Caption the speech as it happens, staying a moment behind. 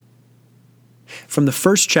from the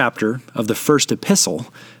first chapter of the first epistle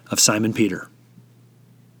of Simon Peter.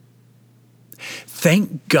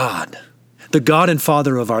 Thank God, the God and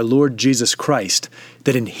Father of our Lord Jesus Christ,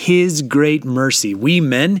 that in His great mercy we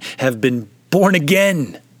men have been born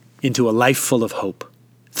again into a life full of hope,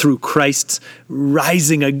 through Christ's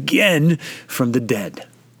rising again from the dead.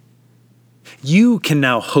 You can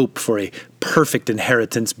now hope for a perfect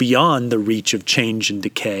inheritance beyond the reach of change and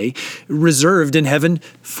decay, reserved in heaven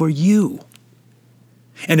for you.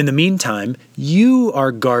 And in the meantime, you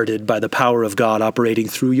are guarded by the power of God operating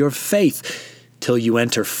through your faith, till you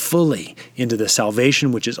enter fully into the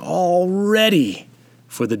salvation which is all ready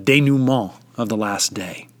for the denouement of the last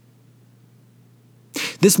day.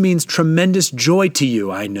 This means tremendous joy to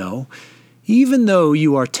you, I know, even though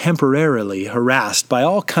you are temporarily harassed by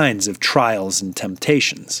all kinds of trials and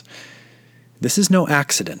temptations. This is no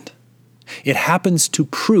accident. It happens to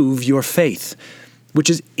prove your faith, which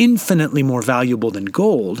is infinitely more valuable than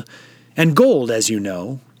gold, and gold, as you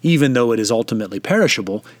know, even though it is ultimately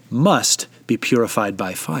perishable, must be purified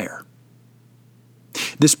by fire.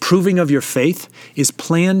 This proving of your faith is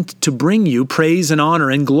planned to bring you praise and honor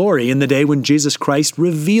and glory in the day when Jesus Christ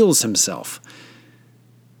reveals Himself.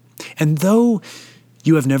 And though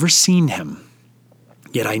you have never seen Him,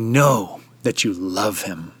 yet I know that you love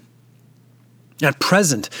Him. At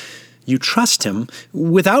present, you trust Him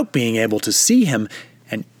without being able to see Him,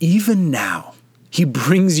 and even now, He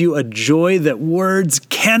brings you a joy that words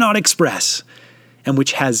cannot express, and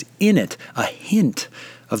which has in it a hint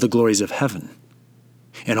of the glories of heaven.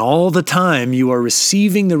 And all the time you are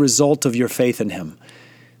receiving the result of your faith in Him,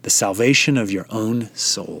 the salvation of your own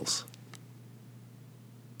souls.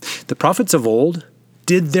 The prophets of old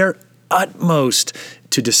did their utmost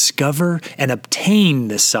to discover and obtain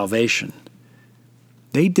this salvation.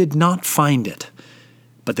 They did not find it,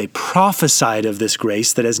 but they prophesied of this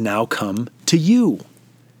grace that has now come to you.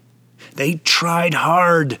 They tried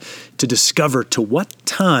hard to discover to what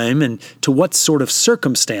time and to what sort of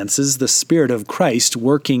circumstances the Spirit of Christ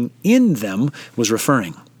working in them was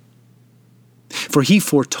referring. For He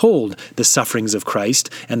foretold the sufferings of Christ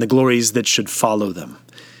and the glories that should follow them.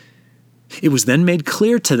 It was then made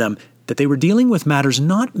clear to them that they were dealing with matters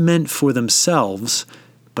not meant for themselves,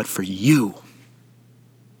 but for you.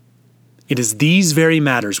 It is these very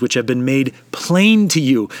matters which have been made plain to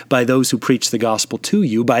you by those who preach the gospel to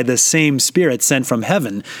you by the same Spirit sent from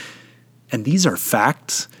heaven. And these are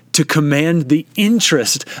facts to command the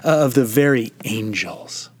interest of the very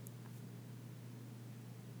angels.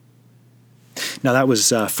 Now that was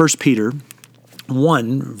 1 Peter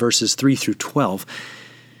 1, verses 3 through 12.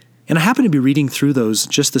 And I happened to be reading through those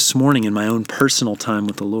just this morning in my own personal time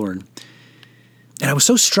with the Lord. And I was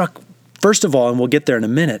so struck, first of all, and we'll get there in a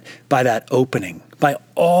minute, by that opening, by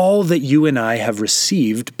all that you and I have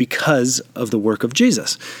received because of the work of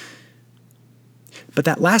Jesus. But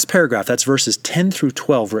that last paragraph, that's verses 10 through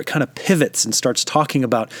 12, where it kind of pivots and starts talking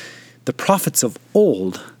about the prophets of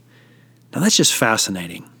old. Now that's just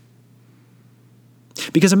fascinating.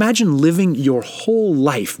 Because imagine living your whole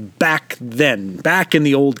life back then, back in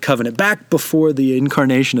the old covenant, back before the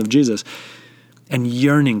incarnation of Jesus, and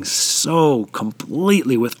yearning so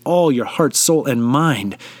completely with all your heart, soul, and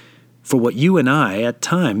mind for what you and I, at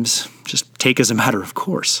times, just take as a matter of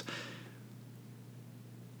course.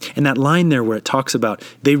 And that line there where it talks about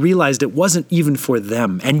they realized it wasn't even for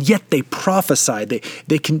them, and yet they prophesied.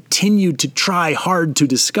 They continued to try hard to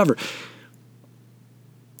discover.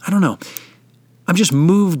 I don't know. I'm just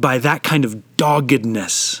moved by that kind of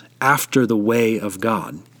doggedness after the way of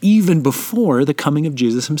God, even before the coming of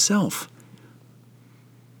Jesus Himself.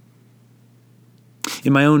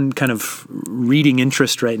 In my own kind of reading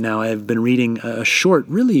interest right now, I've been reading a short,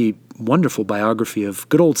 really wonderful biography of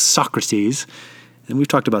good old Socrates. And we've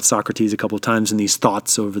talked about Socrates a couple of times in these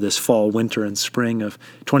thoughts over this fall, winter, and spring of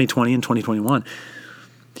 2020 and 2021.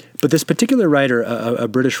 But this particular writer, a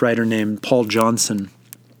British writer named Paul Johnson,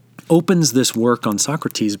 opens this work on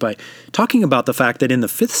Socrates by talking about the fact that in the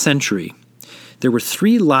 5th century, there were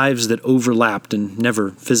 3 lives that overlapped and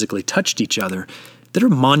never physically touched each other that are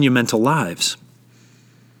monumental lives.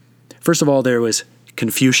 First of all, there was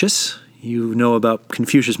Confucius. You know about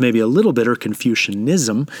Confucius maybe a little bit, or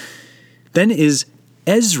Confucianism. Then is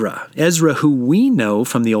Ezra, who we know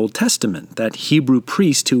from the Old Testament, that Hebrew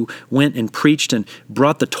priest who went and preached and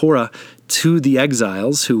brought the Torah to the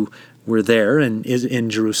exiles who were there and is in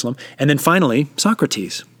Jerusalem. And then finally,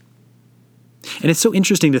 Socrates. And it's so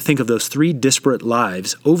interesting to think of those 3 disparate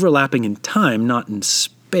lives overlapping in time, not in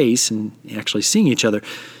space, and actually seeing each other,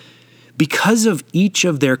 because of each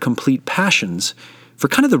of their complete passions for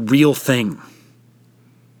kind of the real thing.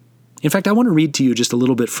 In fact, I want to read to you just a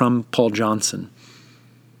little bit from Paul Johnson.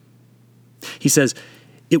 He says,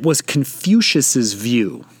 "It was Confucius's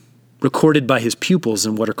view, recorded by his pupils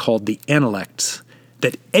in what are called the Analects,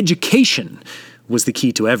 that education was the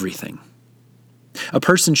key to everything. A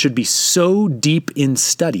person should be so deep in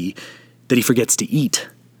study that he forgets to eat,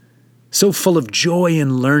 so full of joy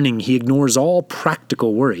in learning he ignores all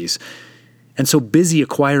practical worries, and so busy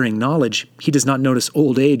acquiring knowledge he does not notice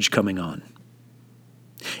old age coming on.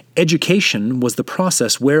 Education was the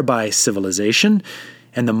process whereby civilization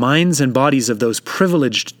and the minds and bodies of those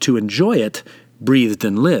privileged to enjoy it breathed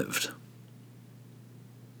and lived."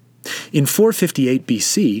 In 458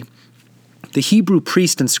 BC, the Hebrew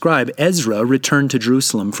priest and scribe Ezra returned to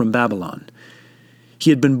Jerusalem from Babylon. He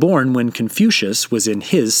had been born when Confucius was in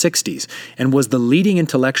his 60s and was the leading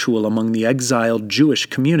intellectual among the exiled Jewish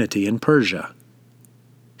community in Persia.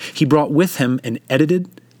 He brought with him an edited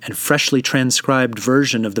and freshly transcribed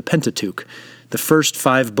version of the Pentateuch, the first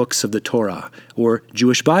 5 books of the Torah, or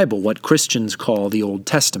Jewish Bible, what Christians call the Old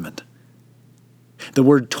Testament. The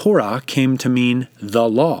word Torah came to mean the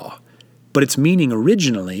law, but its meaning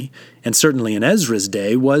originally, and certainly in Ezra's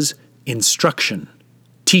day, was instruction,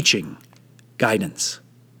 teaching, guidance.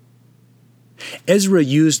 Ezra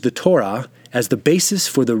used the Torah as the basis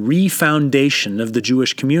for the re-foundation of the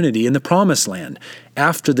Jewish community in the Promised Land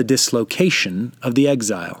after the dislocation of the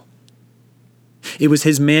exile. It was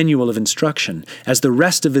his manual of instruction, as the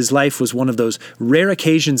rest of his life was one of those rare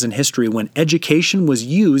occasions in history when education was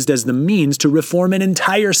used as the means to reform an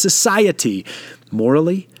entire society,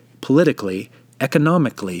 morally, politically,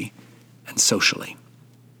 economically, and socially.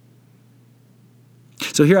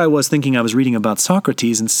 So here I was thinking I was reading about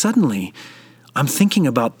Socrates, and suddenly I'm thinking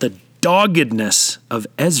about the doggedness of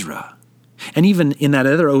Ezra. And even in that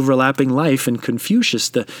other overlapping life in Confucius,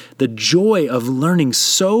 the joy of learning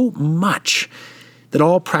so much that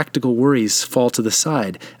all practical worries fall to the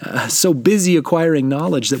side, so busy acquiring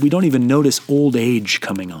knowledge that we don't even notice old age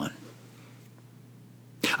coming on.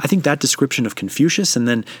 I think that description of Confucius and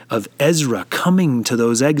then of Ezra coming to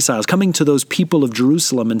those exiles, coming to those people of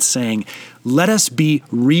Jerusalem and saying, "Let us be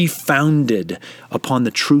refounded upon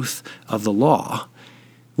the truth of the law."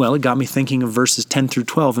 Well, it got me thinking of verses 10 through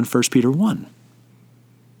 12 in 1 Peter 1.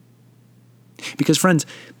 Because friends,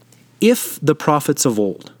 if the prophets of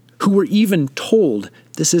old, who were even told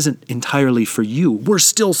this isn't entirely for you, were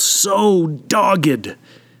still so dogged,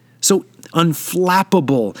 so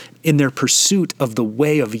unflappable in their pursuit of the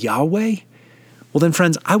way of Yahweh, well then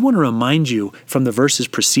friends, I want to remind you from the verses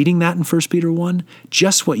preceding that in 1 Peter 1,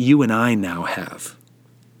 just what you and I now have.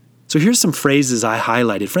 So here's some phrases I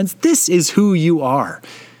highlighted. Friends, this is who you are.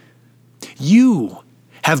 You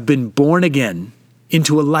have been born again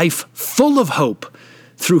into a life full of hope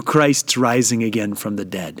through Christ's rising again from the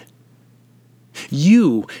dead.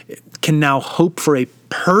 You can now hope for a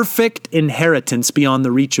perfect inheritance beyond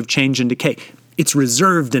the reach of change and decay. It's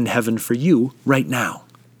reserved in heaven for you right now.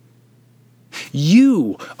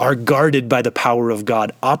 You are guarded by the power of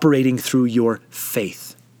God operating through your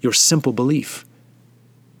faith, your simple belief.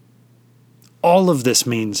 All of this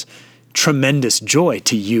means tremendous joy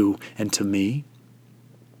to you and to me.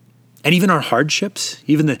 And even our hardships,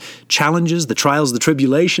 even the challenges, the trials, the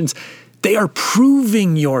tribulations, they are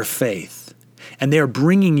proving your faith. And they are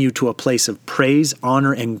bringing you to a place of praise,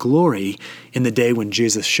 honor, and glory in the day when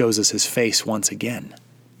Jesus shows us his face once again.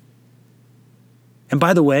 And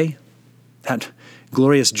by the way, that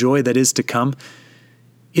glorious joy that is to come,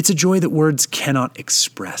 it's a joy that words cannot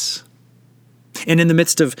express. And in the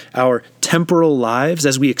midst of our temporal lives,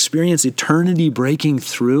 as we experience eternity breaking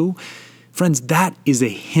through, friends, that is a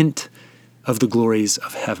hint of the glories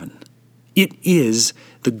of heaven. It is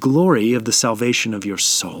the glory of the salvation of your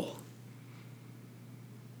soul.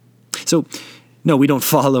 So, no, we don't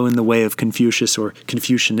follow in the way of Confucius or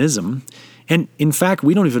Confucianism. And in fact,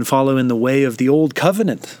 we don't even follow in the way of the Old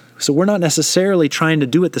Covenant. So we're not necessarily trying to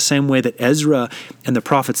do it the same way that Ezra and the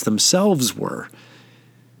prophets themselves were.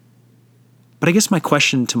 But I guess my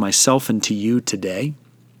question to myself and to you today,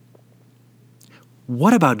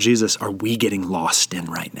 what about Jesus are we getting lost in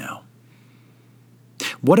right now?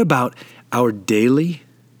 What about our daily,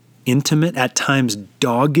 intimate, at times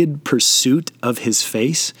dogged pursuit of his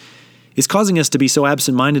face is causing us to be so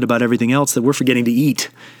absent-minded about everything else that we're forgetting to eat?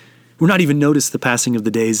 We're not even notice the passing of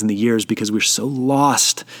the days and the years because we're so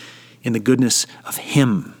lost in the goodness of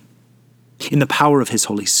him, in the power of his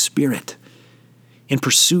Holy Spirit, in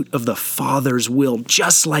pursuit of the Father's will,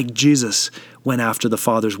 just like Jesus went after the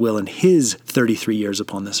Father's will in his 33 years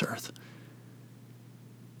upon this earth.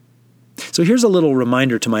 So here's a little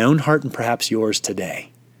reminder to my own heart and perhaps yours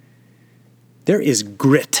today. There is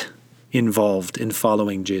grit involved in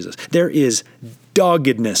following Jesus. There is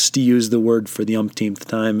doggedness, to use the word for the umpteenth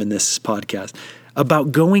time in this podcast,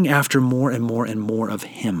 about going after more and more and more of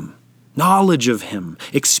Him, knowledge of Him,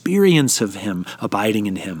 experience of Him, abiding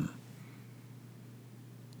in Him.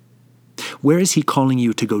 Where is He calling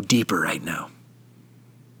you to go deeper right now?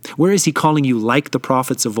 Where is He calling you, like the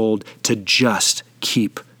prophets of old, to just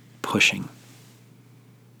keep pushing?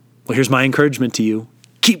 Well, here's my encouragement to you.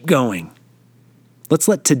 Keep going. Let's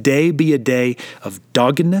let today be a day of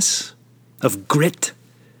doggedness, of grit,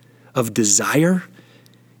 of desire,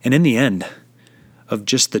 and in the end, of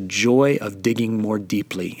just the joy of digging more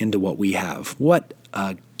deeply into what we have. What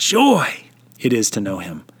a joy it is to know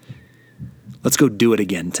Him. Let's go do it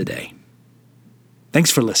again today. Thanks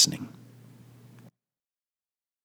for listening.